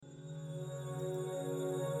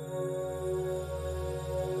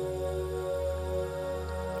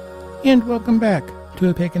And welcome back to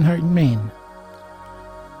A Pagan Heart in Maine.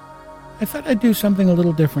 I thought I'd do something a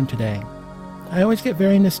little different today. I always get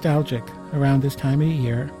very nostalgic around this time of the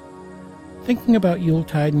year, thinking about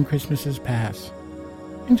Yuletide and Christmases past,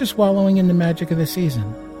 and just wallowing in the magic of the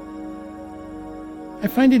season. I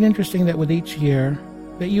find it interesting that with each year,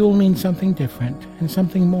 that Yule means something different and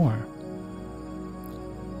something more.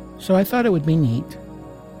 So I thought it would be neat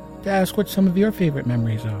to ask what some of your favorite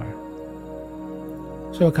memories are.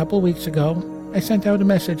 So a couple weeks ago, I sent out a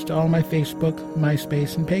message to all my Facebook,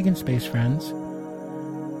 MySpace, and Pagan Space friends,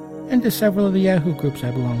 and to several of the Yahoo groups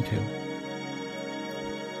I belong to.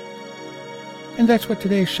 And that's what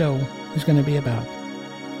today's show is going to be about.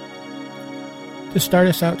 To start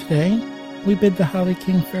us out today, we bid the Holly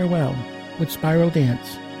King farewell with Spiral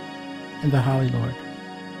Dance and the Holly Lord.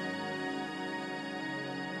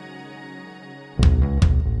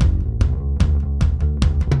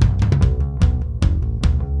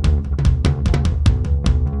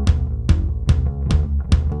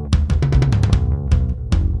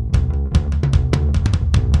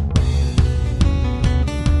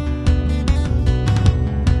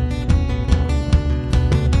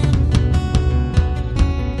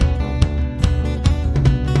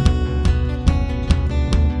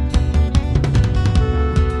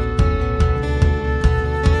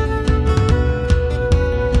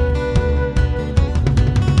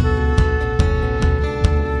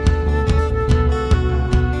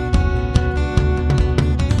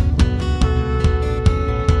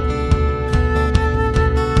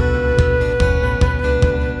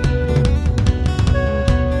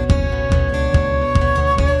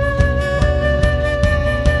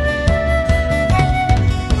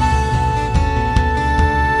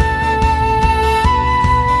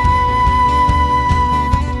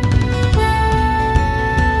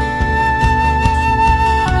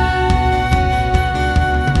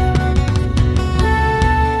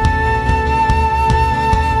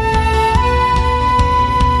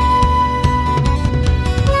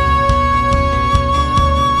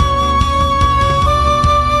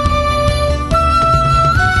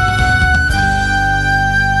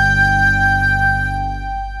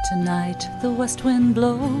 west wind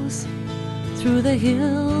blows through the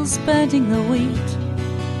hills, bending the wheat,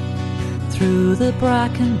 through the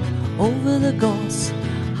bracken, over the gorse,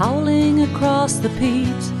 howling across the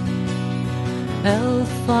peat. Elf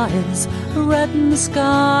fires redden the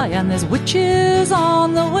sky, and there's witches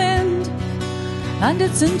on the wind, and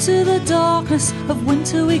it's into the darkness of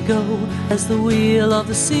winter we go as the wheel of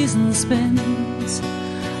the season spins.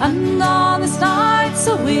 And on this night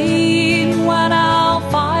serene, when our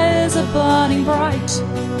fires are burning bright,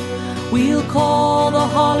 we'll call the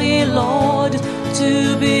Holly Lord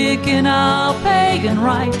to begin our pagan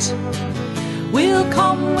rite. We'll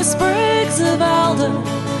come with sprigs of alder,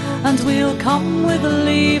 and we'll come with the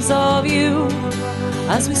leaves of yew,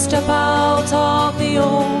 as we step out of the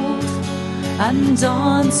old and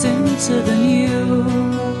dance into the new.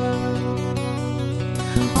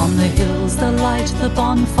 On the hills that light the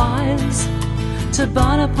bonfires to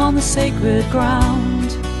burn upon the sacred ground,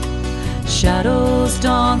 shadows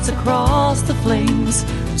dance across the flames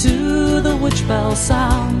to the witch bell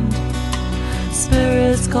sound.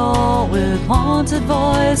 Spirits call with haunted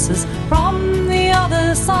voices from the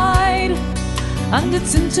other side, and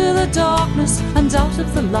it's into the darkness and out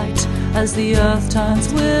of the light as the earth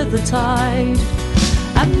turns with the tide.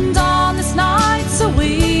 And on this night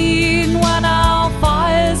serene, when our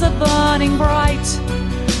fires are burning bright,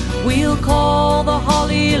 we'll call the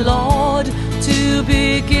Holly Lord to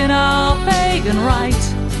begin our pagan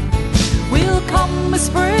rite. We'll come with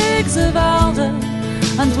sprigs of alder,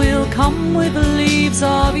 and we'll come with the leaves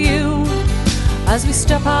of yew, as we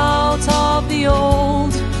step out of the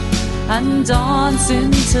old and dance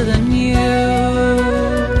into the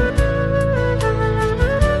new.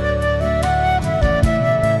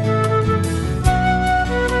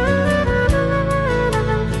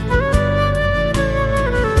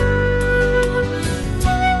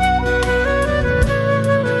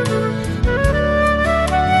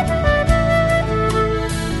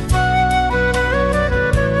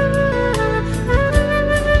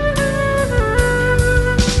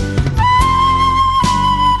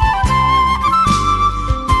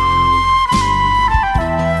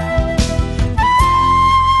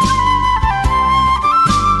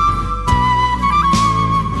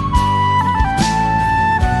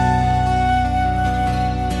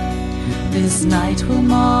 This night will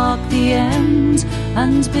mark the end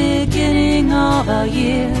and beginning of our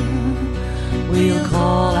year. We'll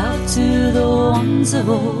call out to the ones of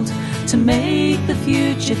old to make the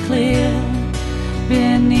future clear.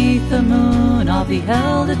 beneath the moon of the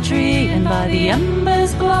elder tree, and by the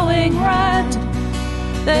embers glowing red,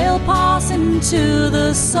 they'll pass into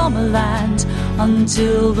the summer land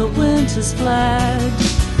until the winter's fled.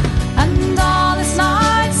 And on this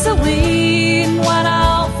night's Halloween, when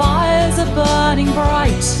our fires are burning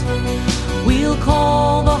bright, we'll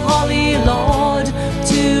call the Holly Lord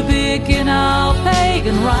to begin our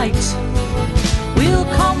pagan rite. We'll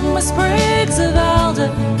come with sprigs of elder,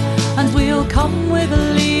 and we'll come with the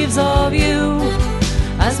leaves of yew,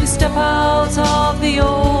 as we step out of the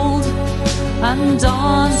old and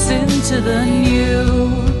dance into the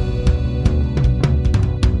new.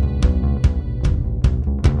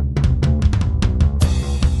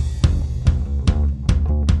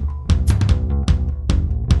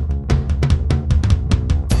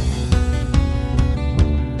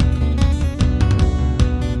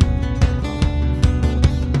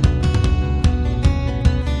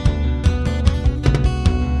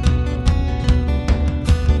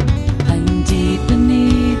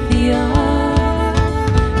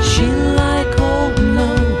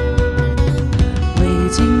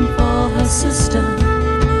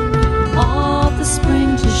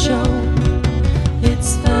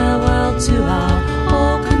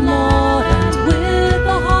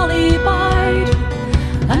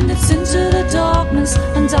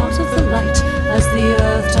 And out of the light as the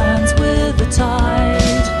earth turns with the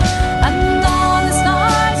tide. And on this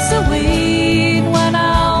night's Halloween, when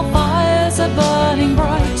our fires are burning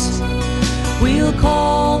bright, we'll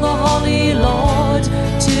call the Holly Lord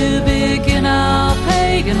to begin our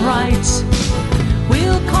pagan rite.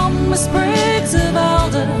 We'll come with sprigs of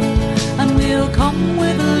elder, and we'll come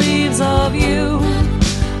with the leaves of yew,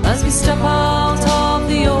 as we step out of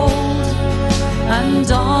the old and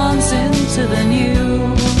dance into the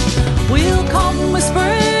new. We'll come with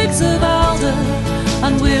sprigs of elder,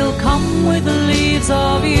 and we'll come with the leaves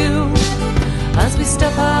of yew, as we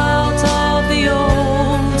step out of the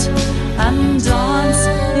old and dance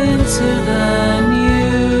into the new.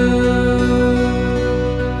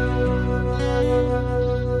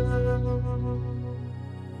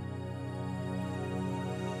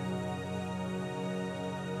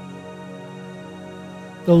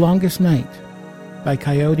 The Longest Night by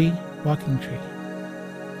Coyote Walking Tree.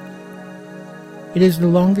 It is the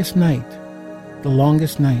longest night,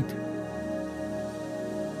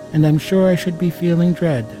 and I'm sure I should be feeling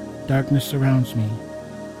dread. Darkness surrounds me.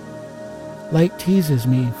 Light teases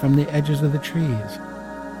me from the edges of the trees.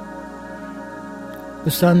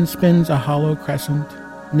 The sun spins a hollow crescent,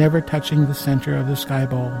 never touching the center of the sky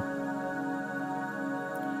bowl.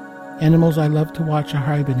 Animals I love to watch are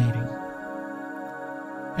hibernating,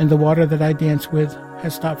 and the water that I dance with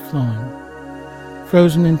has stopped flowing,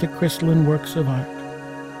 frozen into crystalline works of art.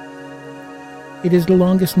 It is the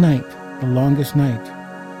longest night,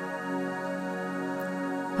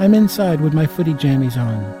 I'm inside with my footy jammies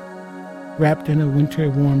on, wrapped in a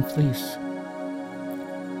winter-warm fleece.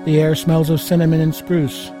 The air smells of cinnamon and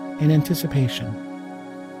spruce in anticipation.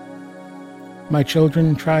 My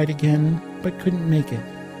children tried again, but couldn't make it.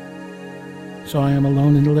 So I am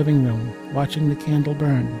alone in the living room, watching the candle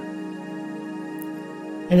burn.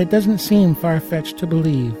 And it doesn't seem far-fetched to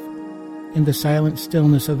believe, in the silent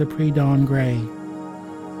stillness of the pre-dawn gray,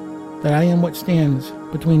 that I am what stands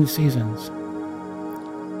between the seasons.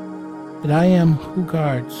 That I am who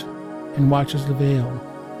guards and watches the veil.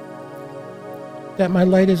 That my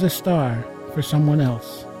light is a star for someone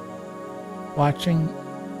else, watching,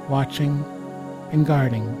 and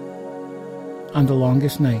guarding on the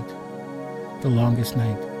longest night.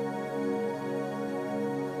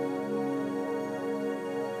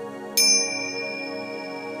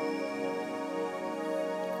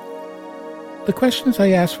 The questions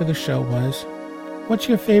I asked for the show was, what's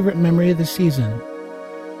your favorite memory of the season?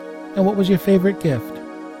 And what was your favorite gift?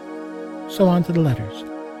 So on to the letters.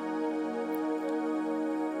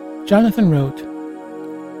 Jonathan wrote,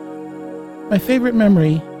 my favorite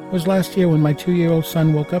memory was last year when my 2-year-old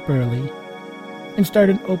son woke up early and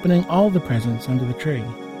started opening all the presents under the tree.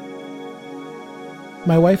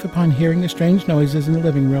 My wife, upon hearing the strange noises in the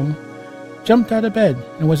living room, jumped out of bed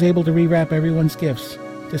and was able to rewrap everyone's gifts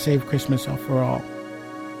to save Christmas for all.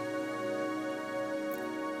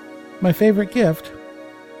 My favorite gift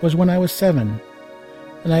was when I was 7,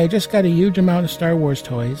 and I had just got a huge amount of Star Wars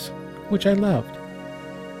toys, which I loved.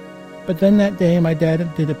 But then that day my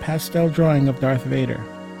dad did a pastel drawing of Darth Vader,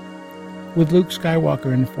 with Luke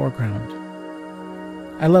Skywalker in the foreground.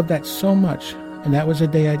 I loved that so much, and that was the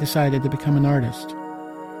day I decided to become an artist.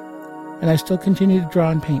 And I still continue to draw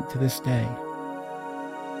and paint to this day.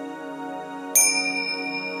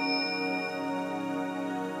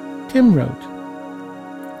 Tim wrote,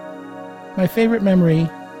 My favorite memory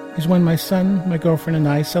is when my son, my girlfriend, and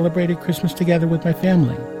I celebrated Christmas together with my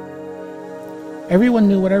family. Everyone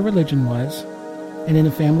knew what our religion was, and in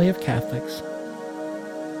a family of Catholics.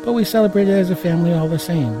 But we celebrated as a family all the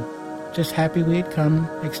same, just happy we had come,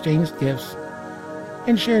 exchanged gifts,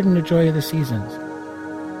 and shared in the joy of the seasons.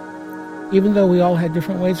 Even though we all had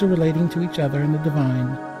different ways of relating to each other and the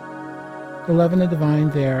divine, the love in the divine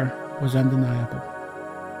there was undeniable.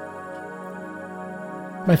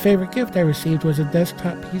 My favorite gift I received was a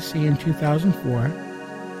desktop PC in 2004,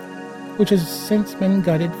 which has since been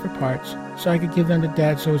gutted for parts so I could give them to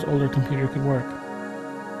Dad so his older computer could work.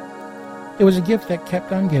 It was a gift that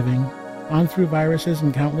kept on giving, on through viruses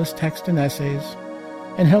and countless texts and essays,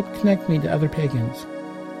 and helped connect me to other pagans.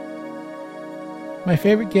 My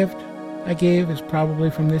favorite gift I gave is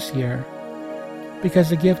probably from this year,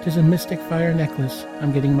 because the gift is a mystic fire necklace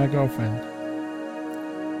I'm getting my girlfriend.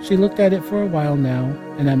 She looked at it for a while now,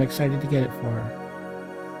 and I'm excited to get it for her.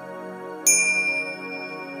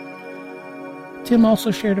 Tim also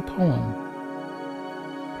shared a poem.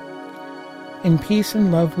 In peace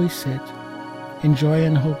and love we sit, in joy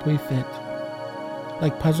and hope we fit,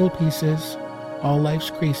 like puzzle pieces, all life's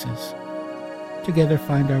creases, together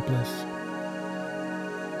find our bliss.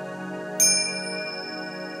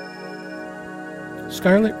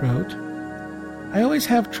 Scarlett wrote, I always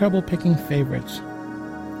have trouble picking favorites.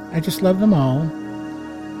 I just love them all,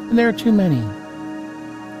 and there are too many.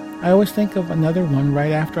 I always think of another one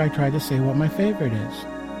right after I try to say what my favorite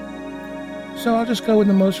is. So I'll just go with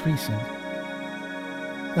the most recent.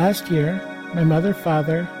 Last year, my mother,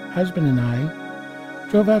 father, husband, and I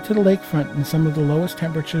drove out to the lakefront in some of the lowest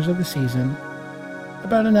temperatures of the season,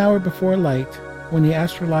 about an hour before light when the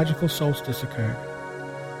astrological solstice occurred.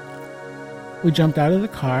 We jumped out of the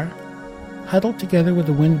car, huddled together with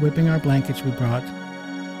the wind whipping our blankets we brought,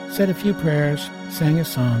 said a few prayers, sang a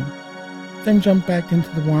song, then jumped back into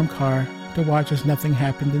the warm car to watch as nothing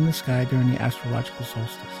happened in the sky during the astrological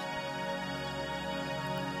solstice.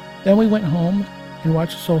 Then we went home and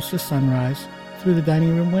watched the solstice sunrise through the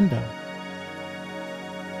dining room window.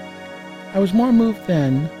 I was more moved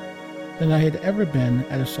then than I had ever been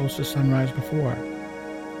at a solstice sunrise before.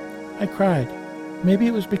 I cried. Maybe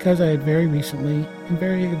it was because I had very recently and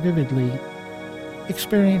very vividly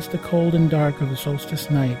experienced the cold and dark of the solstice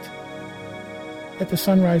night, that the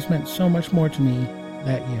sunrise meant so much more to me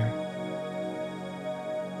that year.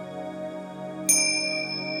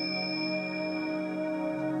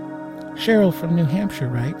 Cheryl from New Hampshire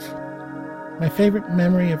writes, my favorite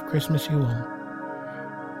memory of Christmas Yule.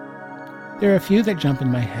 There are a few that jump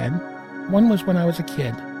in my head. One was when I was a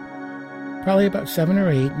kid, probably about 7 or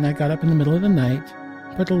 8, and I got up in the middle of the night,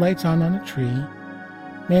 put the lights on a tree,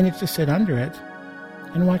 managed to sit under it,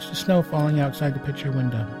 and watch the snow falling outside the picture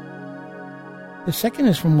window. The second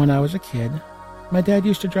is from when I was a kid. My dad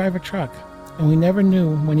used to drive a truck, and we never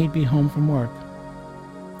knew when he'd be home from work.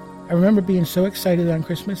 I remember being so excited on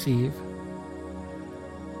Christmas Eve,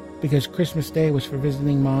 because Christmas Day was for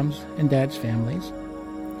visiting Mom's and Dad's families,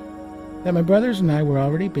 that my brothers and I were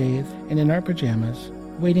already bathed and in our pajamas,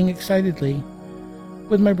 waiting excitedly,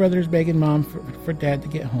 with my brothers begging Mom for Dad to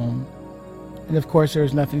get home, and of course there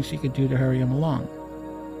was nothing she could do to hurry him along.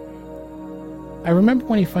 I remember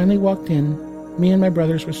when he finally walked in, me and my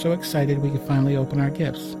brothers were so excited we could finally open our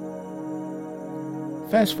gifts.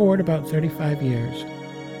 Fast forward about 35 years,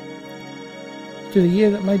 to the year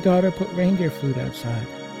that my daughter put reindeer food outside,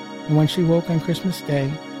 and when she woke on Christmas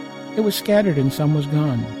Day, it was scattered and some was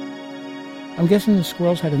gone. I'm guessing the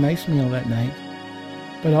squirrels had a nice meal that night,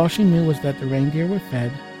 but all she knew was that the reindeer were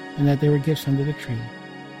fed and that there were gifts under the tree.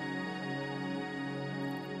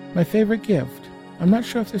 My favorite gift. I'm not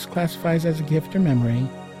sure if this classifies as a gift or memory,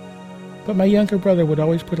 but my younger brother would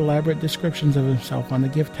always put elaborate descriptions of himself on the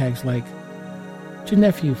gift tags like, to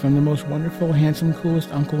nephew from the most wonderful, handsome,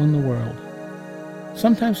 coolest uncle in the world,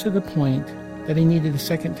 sometimes to the point that he needed a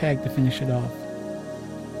second tag to finish it off.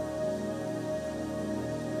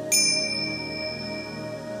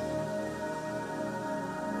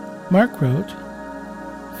 Mark wrote,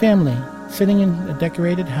 family, sitting in a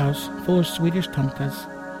decorated house full of Swedish tomtas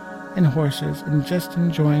and horses and just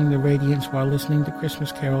enjoying the radiance while listening to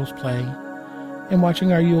Christmas carols play and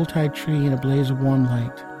watching our Yuletide tree in a blaze of warm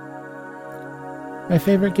light. My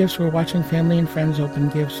favorite gifts were watching family and friends open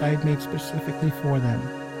gifts I had made specifically for them,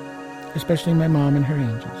 especially my mom and her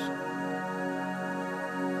angels.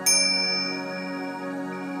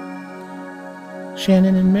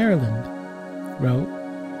 Shannon in Maryland wrote,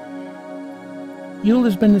 Yule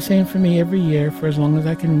has been the same for me every year for as long as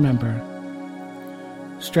I can remember.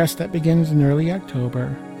 Stress that begins in early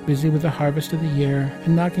October, busy with the harvest of the year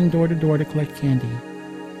and knocking door to door to collect candy.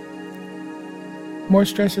 More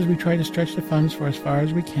stress as we try to stretch the funds for as far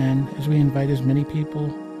as we can as we invite as many people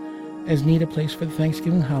as need a place for the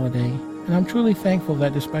Thanksgiving holiday, and I'm truly thankful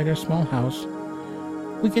that despite our small house,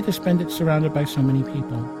 we get to spend it surrounded by so many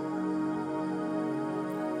people.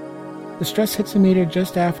 The stress hits the meter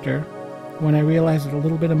just after, when I realize that a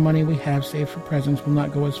little bit of money we have saved for presents will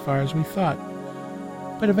not go as far as we thought,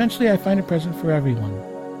 but eventually I find a present for everyone.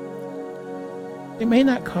 It may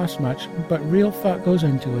not cost much, but real thought goes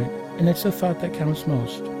into it, and it's the thought that counts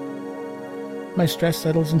most. My stress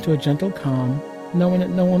settles into a gentle calm, knowing that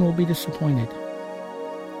no one will be disappointed.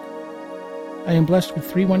 I am blessed with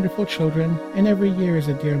 3 wonderful children, and every year is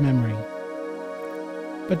a dear memory.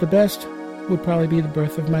 But the best would probably be the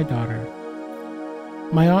birth of my daughter.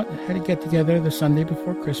 My aunt had a get-together the Sunday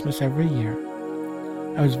before Christmas every year.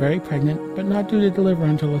 I was very pregnant, but not due to deliver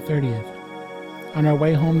until the 30th. On our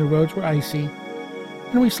way home, the roads were icy,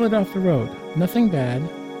 and we slid off the road. Nothing bad.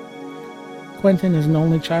 Quentin, as an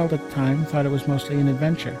only child at the time, thought it was mostly an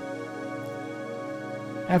adventure.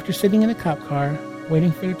 After sitting in a cop car,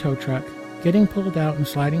 waiting for the tow truck, getting pulled out and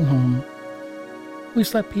sliding home, we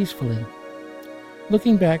slept peacefully.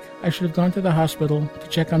 Looking back, I should have gone to the hospital to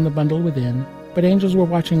check on the bundle within, but angels were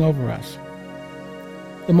watching over us.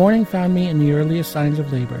 The morning found me in the earliest signs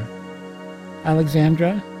of labor.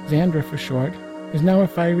 Alexandra, Xandra for short, is now a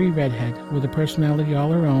fiery redhead with a personality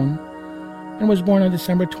all her own, and was born on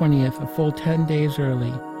December 20th, a full 10 days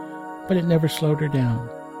early, but it never slowed her down.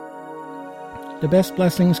 The best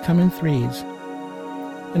blessings come in threes,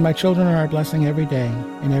 and my children are our blessing every day,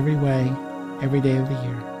 in every way, every day of the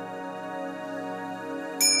year.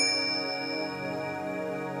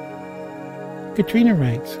 Katrina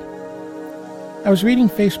writes, I was reading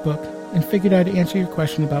Facebook and figured I'd answer your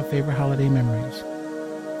question about favorite holiday memories.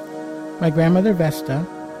 My grandmother Vesta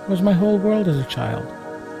was my whole world as a child.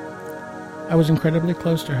 I was incredibly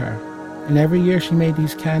close to her, and every year she made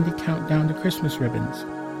these candy countdown to Christmas ribbons.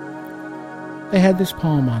 They had this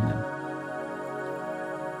poem on them.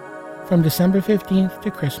 From December 15th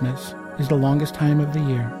to Christmas is the longest time of the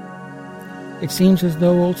year. It seems as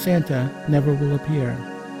though old Santa never will appear.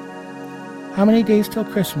 How many days till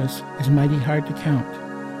Christmas is mighty hard to count,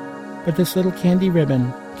 but this little candy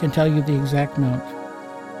ribbon can tell you the exact amount.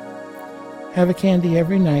 Have a candy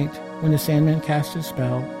every night when the Sandman casts his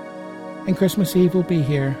spell, and Christmas Eve will be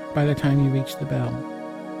here by the time you reach the bell.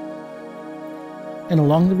 And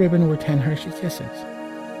along the ribbon were 10 Hershey Kisses.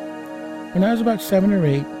 When I was about 7 or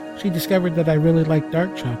 8, she discovered that I really liked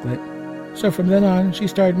dark chocolate, so from then on she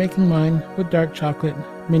started making mine with dark chocolate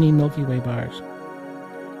mini Milky Way bars.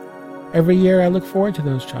 Every year I look forward to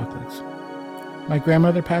those chocolates. My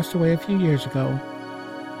grandmother passed away a few years ago,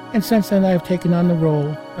 and since then I have taken on the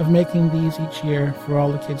role of making these each year for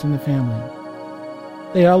all the kids in the family.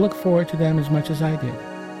 They all look forward to them as much as I did.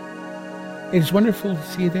 It is wonderful to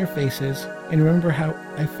see their faces and remember how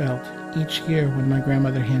I felt each year when my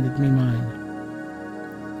grandmother handed me mine.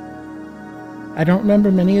 I don't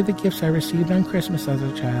remember many of the gifts I received on Christmas as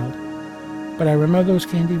a child, but I remember those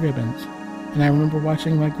candy ribbons, and I remember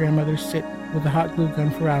watching my grandmother sit with a hot glue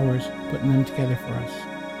gun for hours, putting them together for us.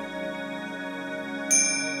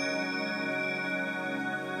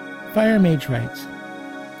 Fire Mage writes,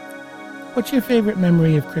 what's your favorite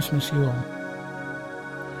memory of Christmas Yule?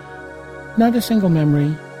 Not a single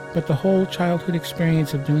memory, but the whole childhood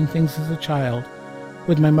experience of doing things as a child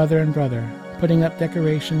with my mother and brother, putting up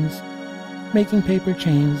decorations, making paper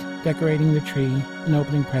chains, decorating the tree, and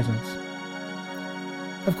opening presents.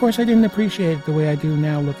 Of course, I didn't appreciate it the way I do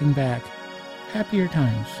now looking back. Happier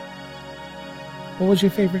times. What was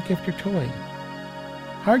your favorite gift or toy?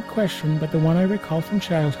 Hard question, but the one I recall from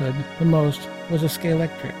childhood the most was a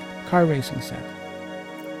Scalextric car racing set.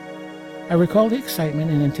 I recall the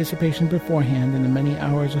excitement and anticipation beforehand and the many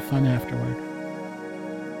hours of fun afterward.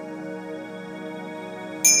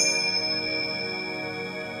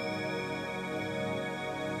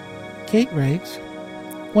 Kate writes,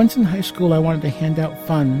 once in high school I wanted to hand out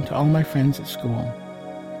fun to all my friends at school.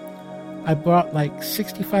 I bought like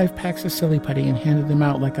 65 packs of Silly Putty and handed them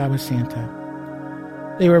out like I was Santa.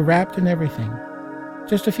 They were wrapped and everything.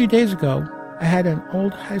 Just a few days ago, I had an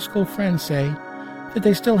old high school friend say that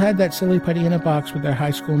they still had that Silly Putty in a box with their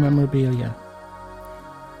high school memorabilia.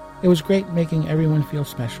 It was great making everyone feel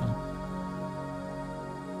special.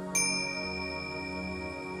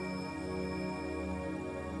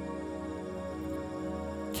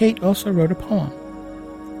 Kate also wrote a poem.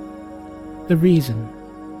 The Reason.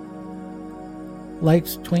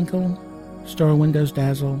 Lights twinkle, store windows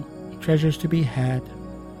dazzle, treasures to be had,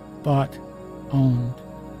 bought, owned,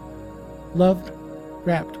 loved,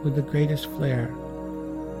 wrapped with the greatest flair.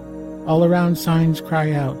 All around signs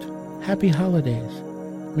cry out, Happy holidays.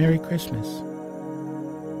 Merry Christmas.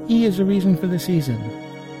 He is the reason for the season.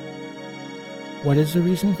 What is the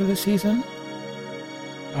reason for the season?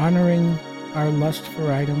 Honoring our lust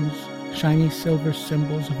for items, shiny silver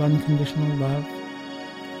symbols of unconditional love.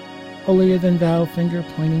 Holier than thou finger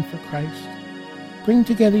pointing for Christ. Bring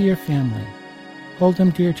together your family. Hold them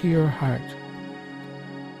dear to your heart.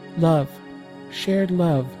 Love, shared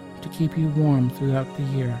love to keep you warm throughout the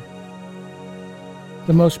year.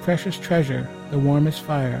 The most precious treasure, the warmest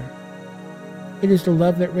fire. It is the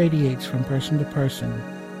love that radiates from person to person.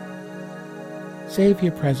 Save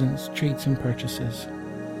your presents, treats, and purchases.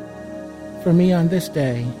 For me on this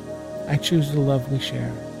day, I choose the love we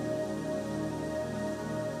share.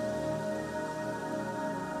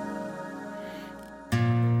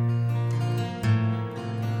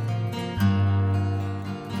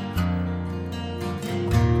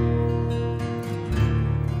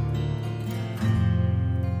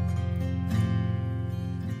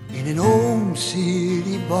 In an old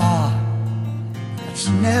city bar that's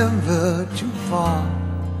never too far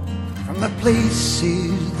from the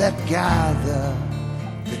places that gather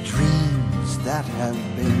the dreams that have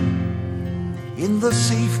been, in the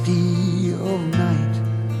safety of night,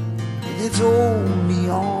 with its own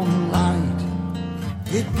neon light,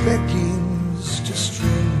 it beckons to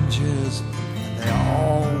strangers, and they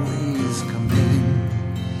always come in.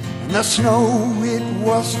 And the snow, it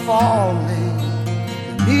was falling,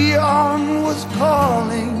 the neon was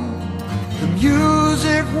calling, the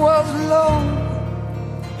music was low,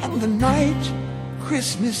 and the night,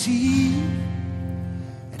 Christmas Eve.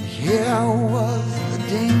 And here was the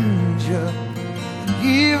danger,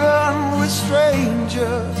 even with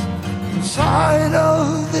strangers inside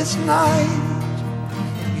of this night,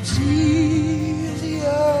 it's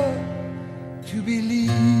easier to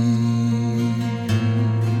believe.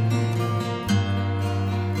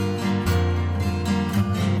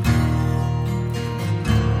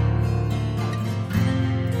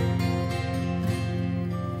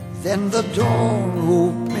 Then the door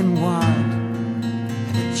opened wide,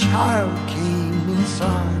 and a child came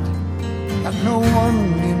inside that no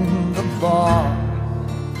one in the bar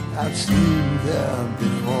had seen there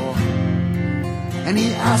before. And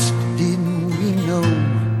he asked, did we know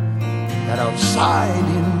that outside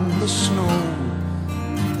in the snow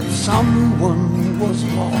that someone was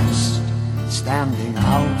lost, standing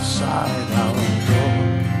outside our door?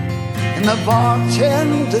 And the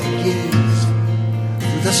bartender gazed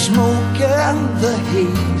through the smoke and the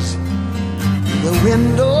haze, through the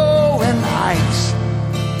window and ice,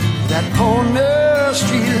 that corner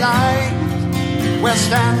street light, where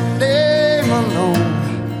standing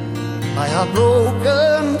alone by a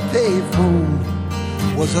broken pavement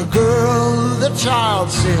was a girl the child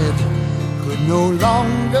said could no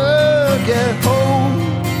longer get home.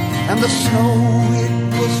 And the snow, it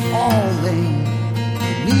was falling,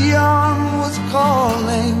 the neon was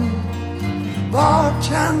calling.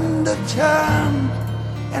 Bartender turned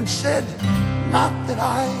and said, not that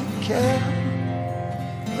I care,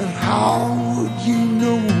 but how would you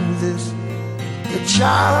know this? The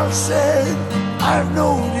child said, I've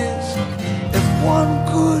noticed if one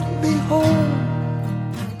could be home,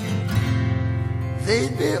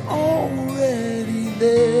 they'd be already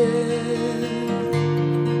there.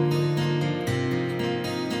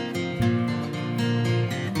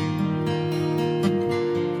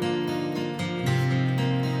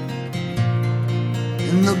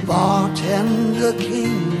 And the bartender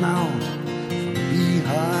came out from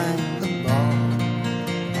behind the bar,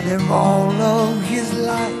 and if all of his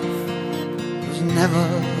life was never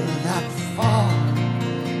that far,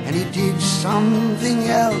 and he did something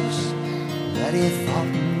else that he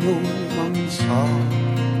thought no one saw.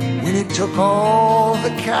 When he took all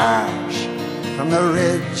the cash from the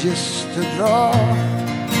register drawer,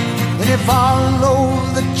 then he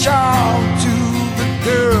followed the child to the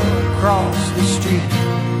girl across the street,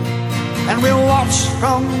 and we watched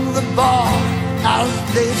from the bar as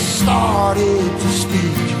they started to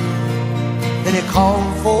speak. Then he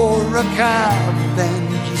called for a cab and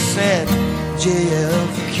he said,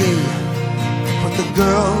 JFK. Put the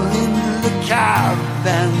girl in the cab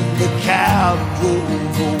and the cab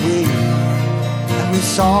drove away. And we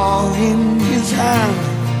saw in his hand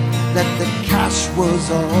that the cash was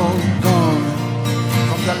all gone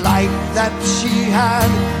from the light that she had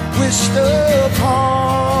wished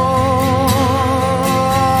upon.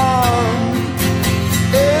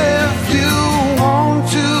 If you want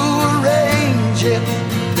to arrange it,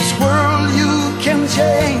 this world you can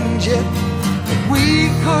change it. If we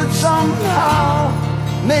could somehow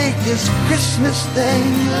make this Christmas thing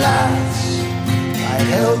last by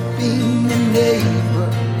helping a neighbor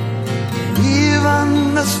And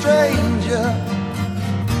even a stranger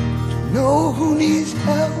to know who needs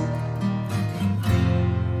help.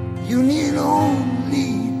 You need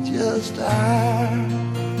only just ask.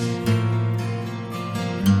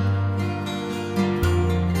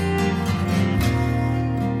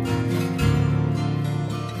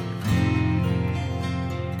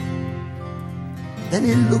 Then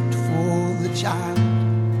he looked for the child,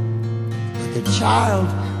 but the child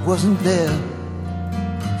wasn't there.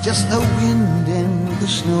 Just the wind and the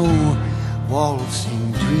snow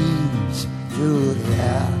waltzing dreams through the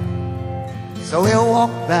air. So he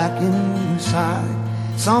walked back inside,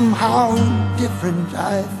 somehow different,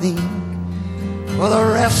 I think. For the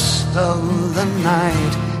rest of the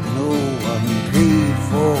night, no one paid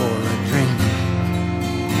for a drink.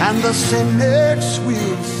 And the cynics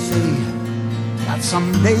will say that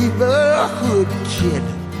some neighborhood kid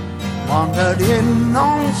wandered in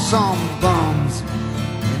on some bums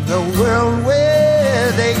in the world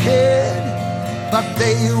where they hid. But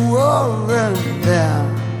they weren't there,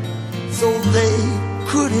 so they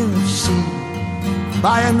couldn't see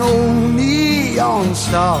by an old neon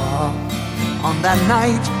star on that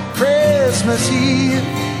night, Christmas Eve,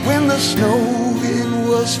 when the snow it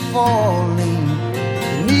was falling,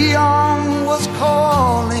 the neon was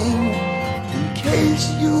calling. In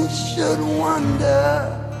case you should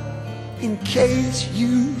wonder, in case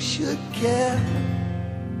you should care,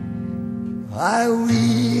 why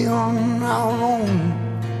we on our own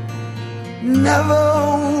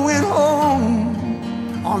never went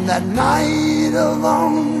home on that night of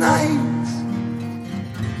all nights.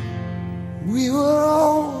 We were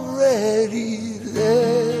already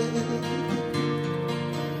there.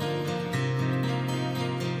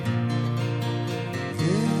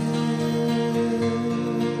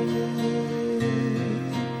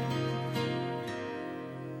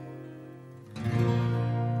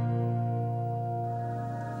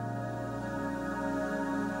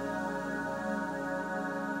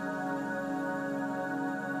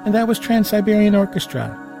 And that was Trans-Siberian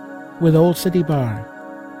Orchestra with Old City Bar.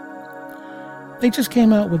 They just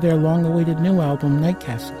came out with their long-awaited new album, Night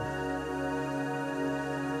Castle.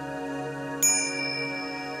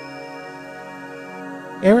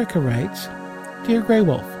 Erica writes, Dear Grey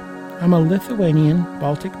Wolf, I'm a Lithuanian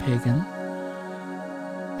Baltic pagan,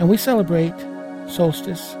 and we celebrate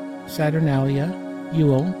solstice, Saturnalia,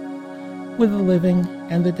 Yule, with the living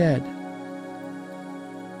and the dead.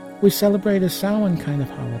 We celebrate a Samhain kind of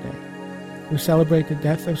holiday. We celebrate the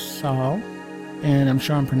death of Saul, and I'm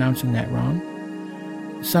sure I'm pronouncing that wrong,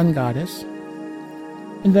 sun goddess,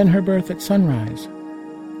 and then her birth at sunrise.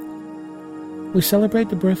 We celebrate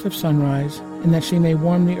the birth of sunrise, and that she may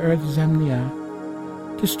warm the earth Zemnia,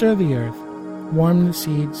 to stir the earth, warm the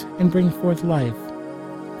seeds, and bring forth life,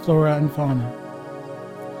 flora and fauna.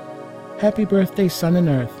 Happy birthday, sun and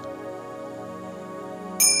earth.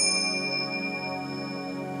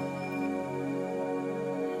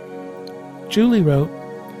 Julie wrote,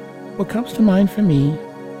 What comes to mind for me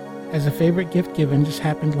as a favorite gift given just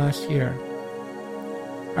happened last year.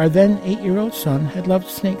 Our then 8-year-old son had loved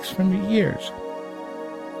snakes for years,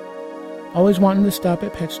 always wanting to stop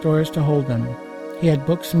at pet stores to hold them. He had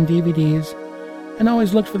books and DVDs and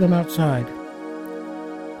always looked for them outside.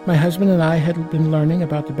 My husband and I had been learning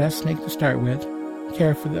about the best snake to start with,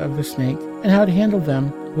 care of the snake, and how to handle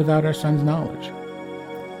them without our son's knowledge.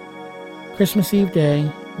 Christmas Eve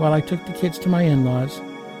day, while I took the kids to my in-laws,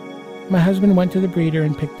 my husband went to the breeder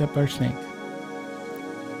and picked up our snake.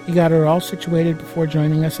 He got her all situated before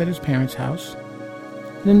joining us at his parents' house.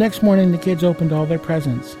 And the next morning the kids opened all their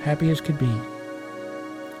presents, happy as could be.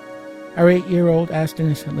 Our 8-year-old asked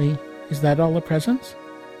innocently, Is that all the presents?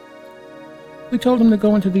 We told him to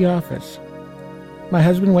go into the office. My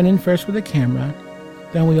husband went in first with a camera,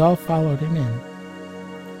 then we all followed him in.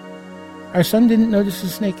 Our son didn't notice the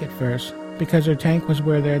snake at first, because her tank was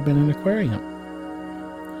where there had been an aquarium.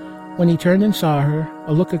 When he turned and saw her,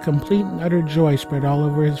 a look of complete and utter joy spread all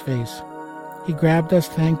over his face. He grabbed us,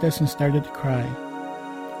 thanked us, and started to cry.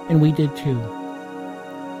 And we did too.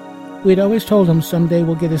 We had always told him someday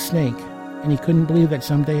we'll get a snake, and he couldn't believe that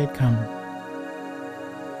someday had come.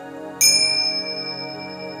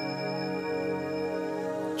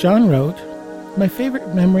 John wrote, My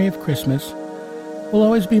favorite memory of Christmas will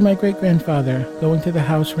always be my great-grandfather going to the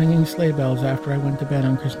house ringing sleigh bells after I went to bed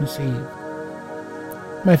on Christmas Eve.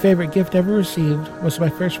 My favorite gift ever received was my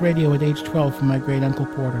first radio at age 12 from my great-uncle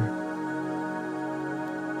Porter.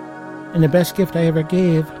 And the best gift I ever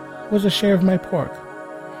gave was a share of my pork.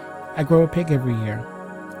 I grow a pig every year.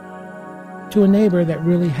 To a neighbor that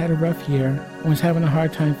really had a rough year and was having a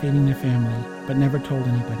hard time feeding their family, but never told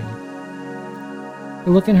anybody.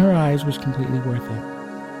 The look in her eyes was completely worth it.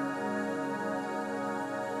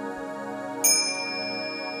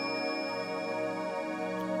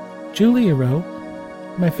 Julia wrote,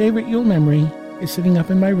 "My favorite Yule memory is sitting up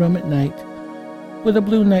in my room at night with a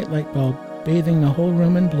blue nightlight bulb bathing the whole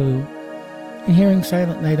room in blue and hearing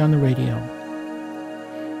Silent Night on the radio.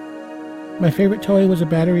 My favorite toy was a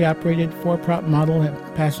battery-operated 4-prop model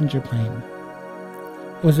passenger plane.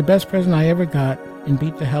 It was the best present I ever got and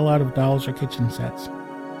beat the hell out of dolls or kitchen sets."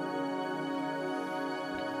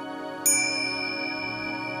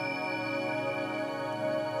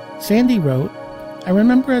 Sandy wrote, "I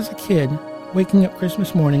remember as a kid waking up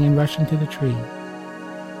Christmas morning and rushing to the tree.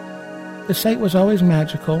 The sight was always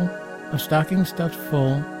magical, of stockings stuffed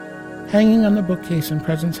full, hanging on the bookcase and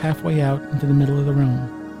presents halfway out into the middle of the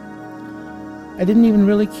room. I didn't even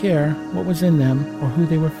really care what was in them or who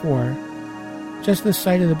they were for. Just the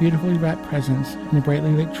sight of the beautifully wrapped presents in the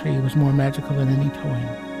brightly lit tree was more magical than any toy.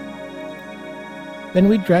 Then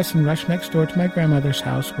we'd dress and rush next door to my grandmother's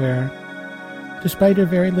house where, despite her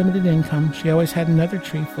very limited income, she always had another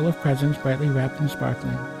tree full of presents brightly wrapped and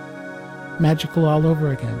sparkling. Magical all over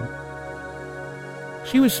again.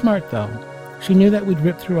 She was smart, though. She knew that we'd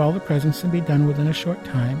rip through all the presents and be done within a short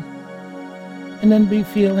time, and then be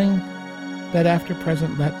feeling that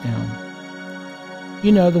after-present letdown.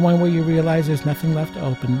 You know, the one where you realize there's nothing left to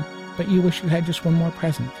open, but you wish you had just one more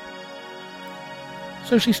present.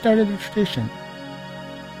 So she started a tradition.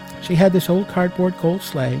 She had this old cardboard gold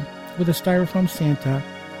sleigh with a styrofoam Santa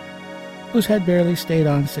whose head barely stayed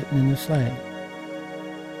on sitting in the sleigh.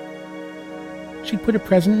 She'd put a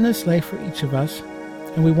present in the sleigh for each of us,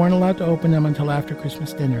 and we weren't allowed to open them until after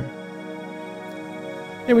Christmas dinner.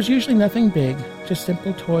 There was usually nothing big, just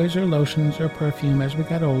simple toys or lotions or perfume as we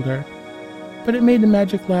got older, but it made the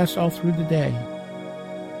magic last all through the day.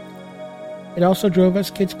 It also drove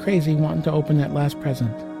us kids crazy wanting to open that last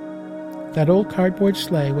present. That old cardboard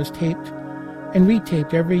sleigh was taped and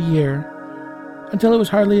retaped every year until it was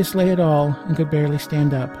hardly a sleigh at all and could barely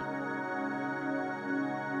stand up.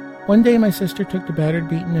 One day my sister took the battered,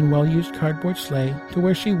 beaten, and well-used cardboard sleigh to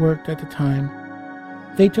where she worked at the time.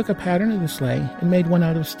 They took a pattern of the sleigh and made one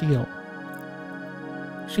out of steel.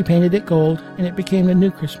 She painted it gold, and it became the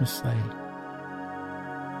new Christmas sleigh.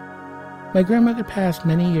 My grandmother passed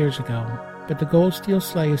many years ago, but the gold steel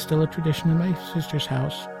sleigh is still a tradition in my sister's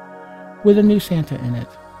house, with a new Santa in it.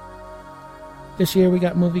 This year we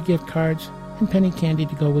got movie gift cards and penny candy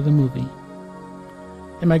to go with the movie.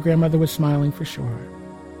 And my grandmother was smiling for sure.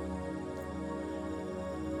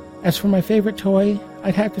 As for my favorite toy,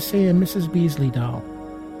 I'd have to say a Mrs. Beasley doll.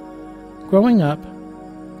 Growing up,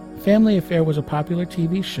 Family Affair was a popular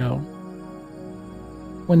TV show.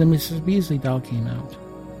 When the Mrs. Beasley doll came out,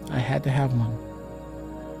 I had to have one.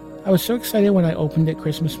 I was so excited when I opened it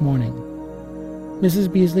Christmas morning.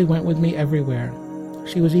 Mrs. Beasley went with me everywhere.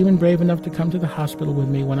 She was even brave enough to come to the hospital with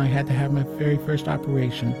me when I had to have my very first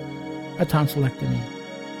operation, a tonsillectomy.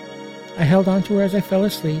 I held on to her as I fell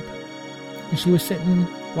asleep, and she was sitting,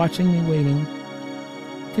 watching me, waiting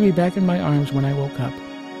to be back in my arms when I woke up.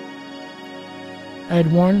 I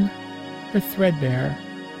had worn her threadbare,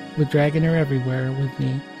 with dragging her everywhere with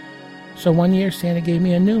me, so one year Santa gave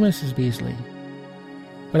me a new Mrs. Beasley.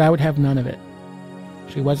 But I would have none of it.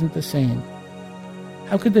 She wasn't the same.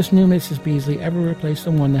 How could this new Mrs. Beasley ever replace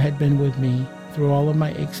the one that had been with me through all of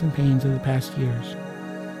my aches and pains of the past years?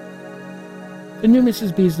 The new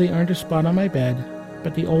Mrs. Beasley earned a spot on my bed,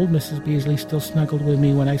 but the old Mrs. Beasley still snuggled with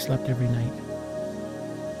me when I slept every night.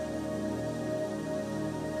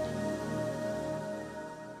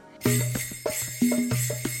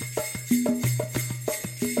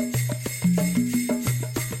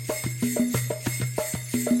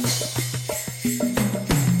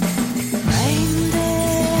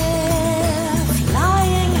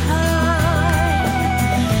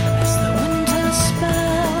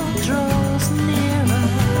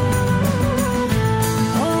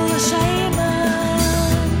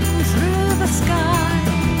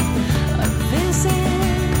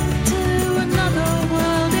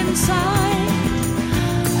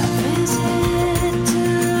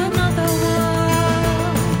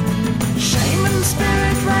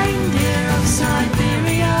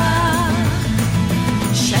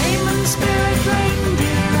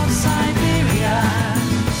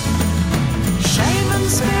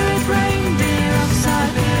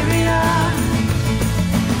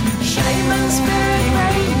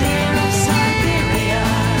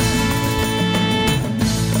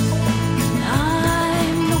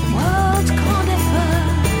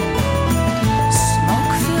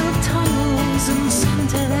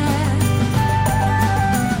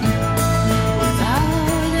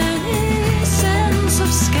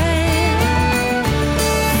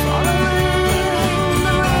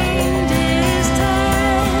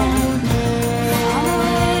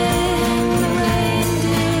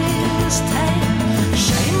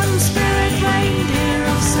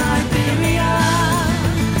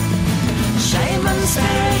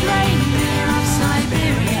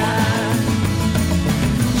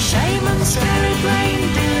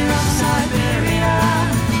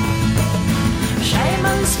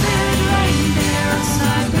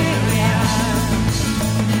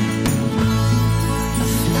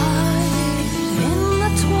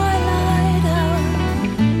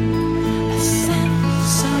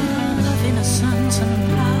 lonesome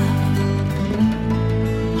path,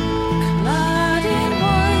 clad in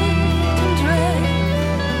white and red,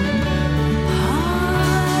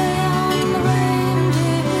 high on the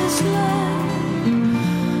reindeer's sled,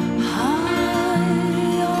 high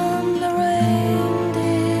on the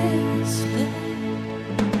reindeer's sled.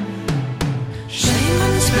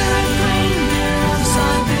 Shaman spirit reindeer of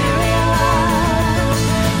Siberia,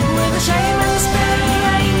 with a shaman spirit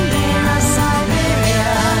reindeer of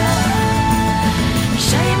Siberia.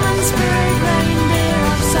 Shaman spirit reindeer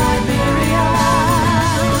of Siberia,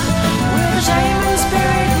 with a shaman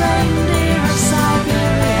spirit reindeer of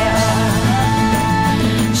Siberia.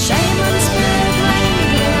 Shaman spirit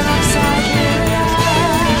reindeer of Siberia,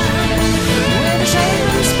 with a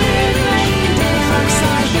shaman spirit reindeer of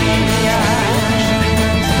Siberia.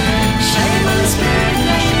 Shaman spirit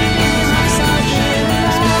reindeer of Siberia.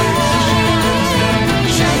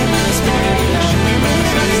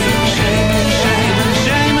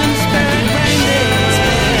 Shaman spirit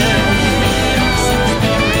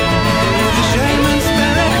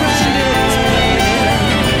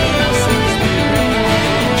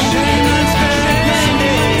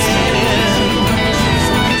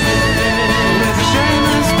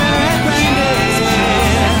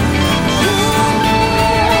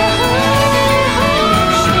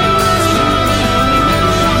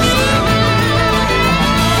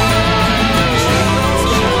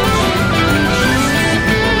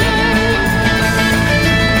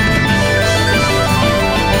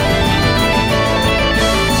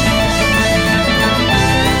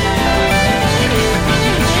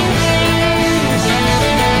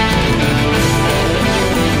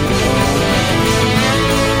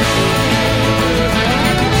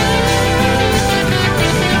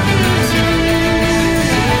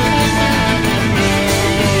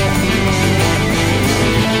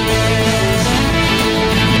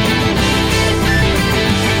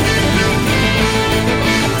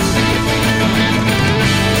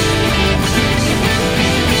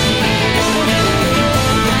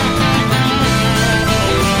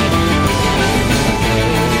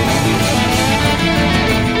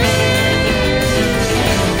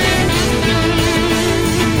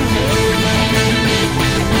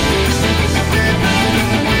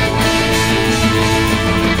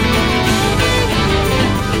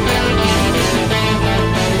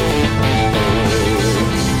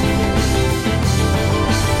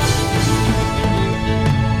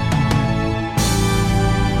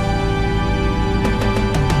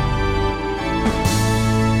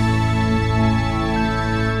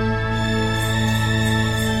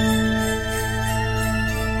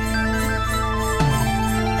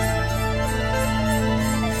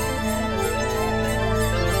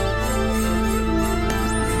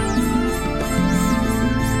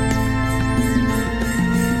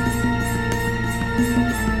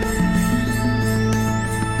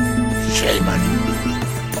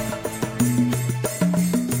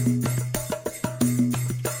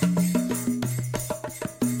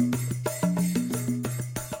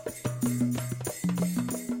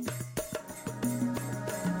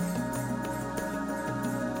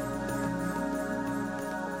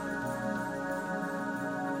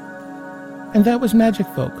And that was Magic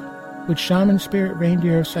Folk, with Shaman Spirit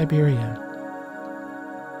Reindeer of Siberia.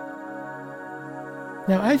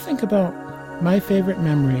 Now I think about my favorite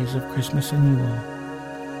memories of Christmas and Yule.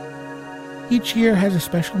 Each year has a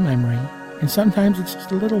special memory, and sometimes it's just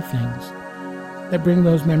the little things that bring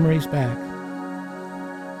those memories back.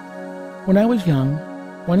 When I was young,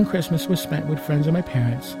 one Christmas was spent with friends of my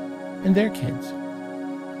parents and their kids.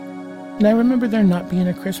 And I remember there not being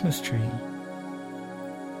a Christmas tree.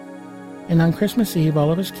 And on Christmas Eve,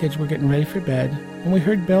 all of us kids were getting ready for bed, and we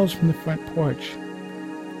heard bells from the front porch.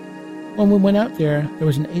 When we went out there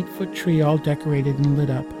was an 8-foot tree all decorated and lit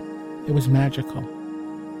up. It was magical.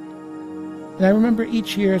 And I remember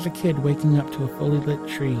each year as a kid waking up to a fully lit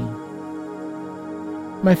tree.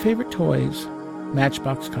 My favorite toys: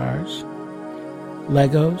 Matchbox cars,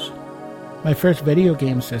 Legos, my first video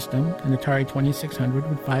game system, an Atari 2600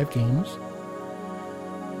 with 5 games,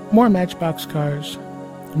 more Matchbox cars,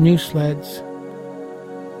 new sleds,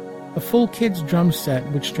 a full kids drum set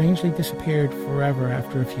which strangely disappeared forever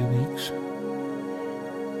after a few weeks,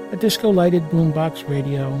 a disco-lighted boombox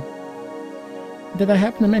radio. Did I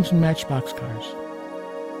happen to mention Matchbox cars?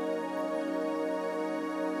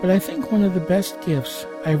 But I think one of the best gifts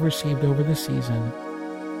I've received over the season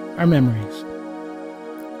are memories.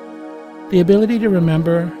 The ability to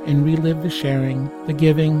remember and relive the sharing, the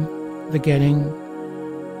giving, the getting,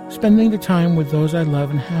 spending the time with those I love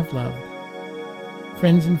and have loved,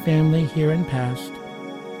 friends and family here and past,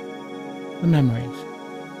 the memories.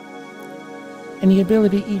 and the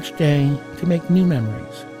ability each day to make new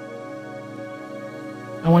memories.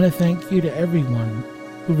 I want to thank you to everyone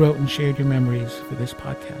who wrote and shared your memories for this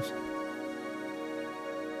podcast.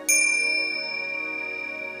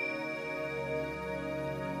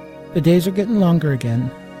 The days are getting longer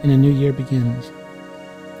again, and a new year begins.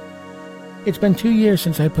 It's been 2 years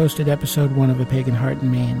since I posted episode 1 of A Pagan Heart in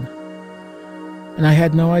Maine, and I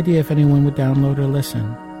had no idea if anyone would download or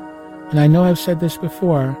listen. And I know I've said this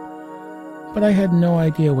before, but I had no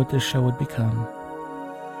idea what this show would become.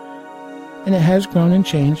 And it has grown and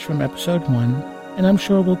changed from episode 1, and I'm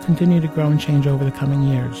sure will continue to grow and change over the coming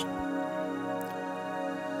years.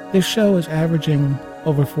 This show is averaging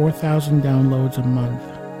over 4,000 downloads a month.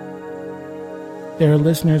 There are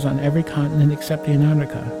listeners on every continent except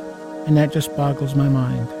Antarctica, and that just boggles my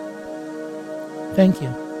mind. Thank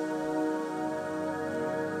you.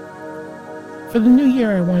 For the new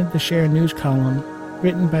year, I wanted to share a news column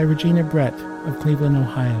written by Regina Brett of Cleveland,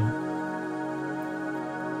 Ohio.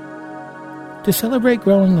 To celebrate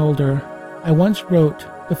growing older, I once wrote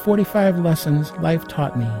the 45 lessons life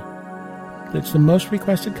taught me. It's the most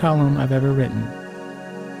requested column I've ever written.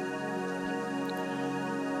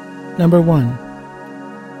 Number 1.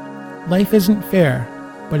 Life isn't fair,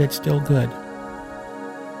 but it's still good.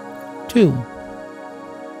 2.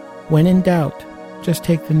 When in doubt, just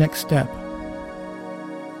take the next step.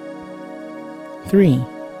 3.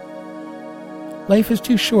 Life is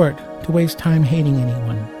too short to waste time hating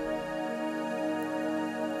anyone.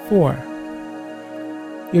 4.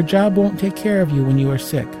 Your job won't take care of you when you are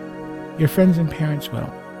sick. Your friends and parents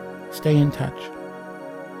will. Stay in touch.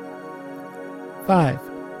 5.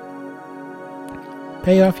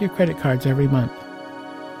 Pay off your credit cards every month.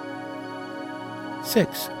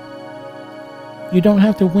 6. You don't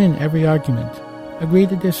have to win every argument. Agree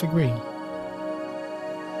to disagree.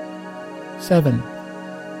 7.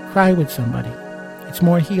 Cry with somebody. It's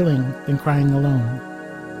more healing than crying alone.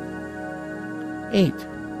 8.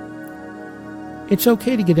 It's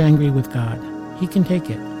okay to get angry with God. He can take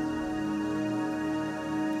it.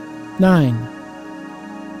 9.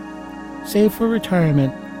 Save for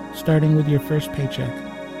retirement, starting with your first paycheck.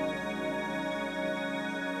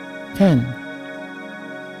 10.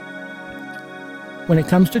 When it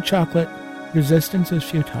comes to chocolate, resistance is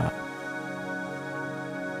futile.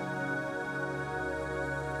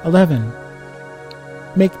 11.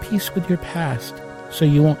 Make peace with your past so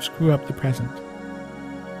you won't screw up the present.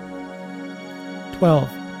 12.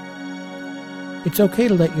 It's okay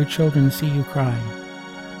to let your children see you cry.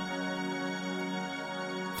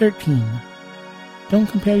 13. Don't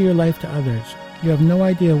compare your life to others. You have no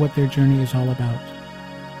idea what their journey is all about.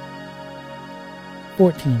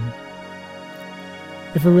 14.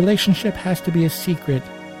 If a relationship has to be a secret,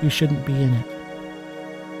 you shouldn't be in it.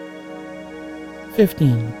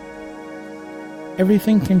 15.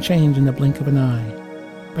 Everything can change in the blink of an eye,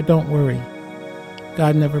 but don't worry.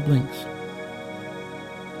 God never blinks.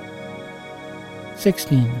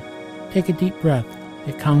 16. Take a deep breath.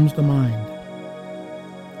 It calms the mind.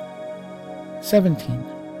 17.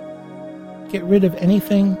 Get rid of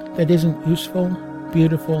anything that isn't useful,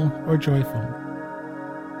 beautiful, or joyful.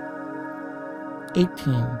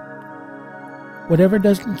 18. Whatever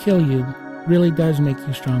doesn't kill you really does make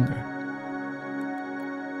you stronger.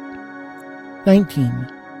 19.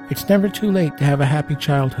 It's never too late to have a happy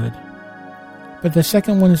childhood, but the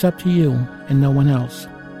second one is up to you and no one else.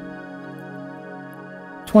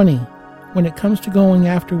 20. When it comes to going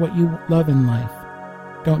after what you love in life,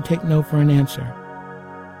 don't take no for an answer.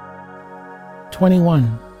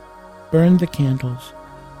 21. Burn the candles.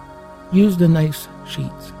 Use the nice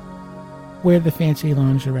sheets. Wear the fancy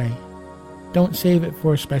lingerie. Don't save it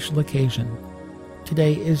for a special occasion.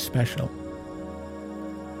 Today is special.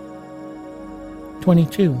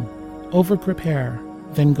 22. Over-prepare,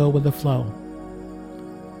 then go with the flow.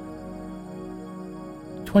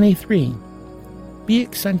 23. Be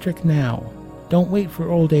eccentric now. Don't wait for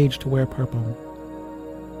old age to wear purple.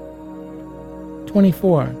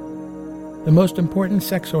 24. The most important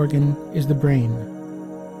sex organ is the brain.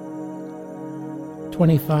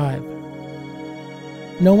 25.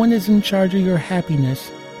 No one is in charge of your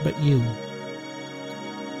happiness but you.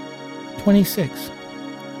 26.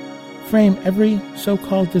 Frame every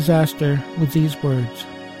so-called disaster with these words.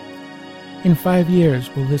 In 5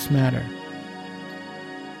 years will this matter?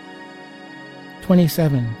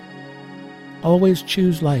 27. Always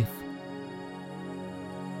choose life.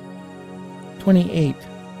 28.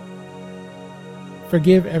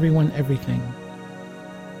 Forgive everyone everything.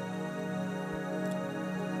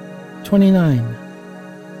 29.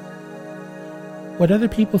 What other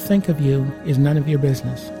people think of you is none of your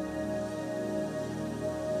business.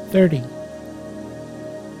 30.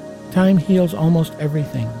 Time heals almost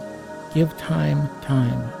everything. Give time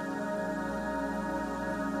time.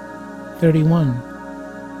 31.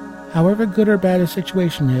 However good or bad a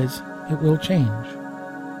situation is, it will change.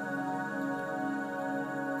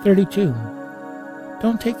 32.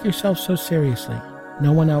 Don't take yourself so seriously.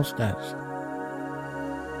 No one else does.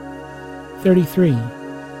 33.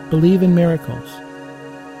 Believe in miracles.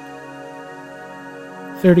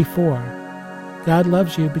 34. God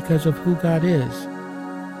loves you because of who God is,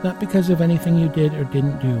 not because of anything you did or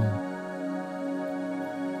didn't do.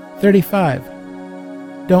 35.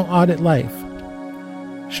 Don't audit life.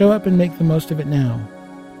 Show up and make the most of it now.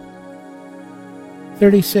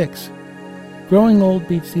 36. Growing old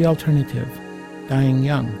beats the alternative, dying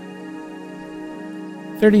young.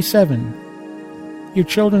 37. Your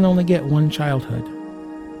children only get one childhood.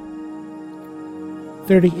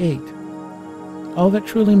 38. All that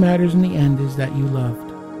truly matters in the end is that you loved.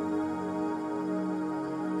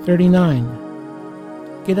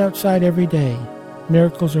 39. Get outside every day.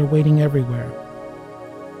 Miracles are waiting everywhere.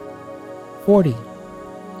 40.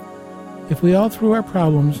 If we all threw our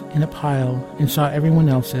problems in a pile and saw everyone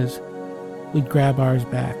else's, we'd grab ours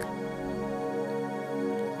back.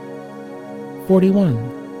 41.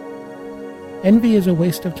 Envy is a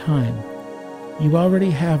waste of time. You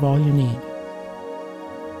already have all you need.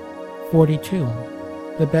 42.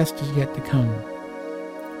 The best is yet to come.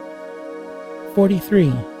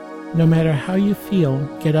 43. No matter how you feel,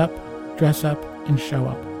 get up, dress up, and show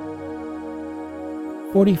up.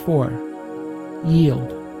 44.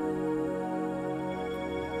 Yield.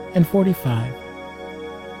 And 45.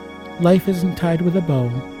 Life isn't tied with a bow,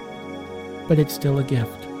 but it's still a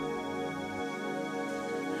gift.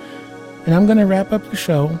 And I'm going to wrap up the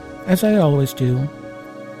show, as I always do,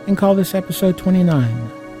 and call this episode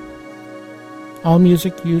 29. All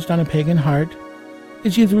music used on A Pagan Heart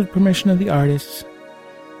is used with permission of the artists,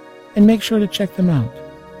 and make sure to check them out.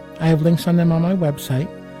 I have links on them on my website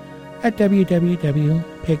at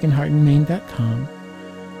www.paganheartinmaine.com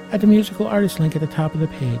at the musical artist link at the top of the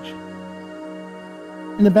page.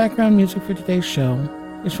 And the background music for today's show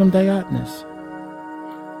is from Diotnus,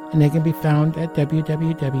 and they can be found at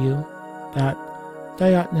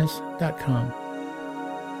www.diotnus.com.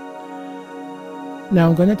 Now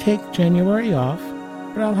I'm going to take January off,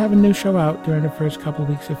 but I'll have a new show out during the first couple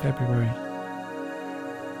weeks of February.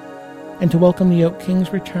 And to welcome the Oak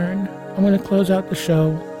King's return, I'm going to close out the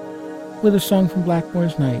show with a song from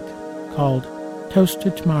Blackmore's Night called Toast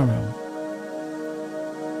to Tomorrow.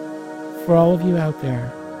 For all of you out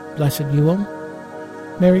there, Blessed Yule,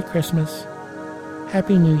 Merry Christmas,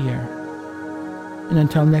 Happy New Year, and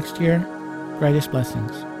until next year, brightest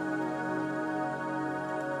blessings.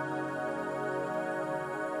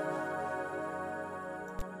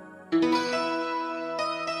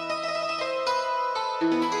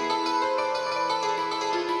 Thank you.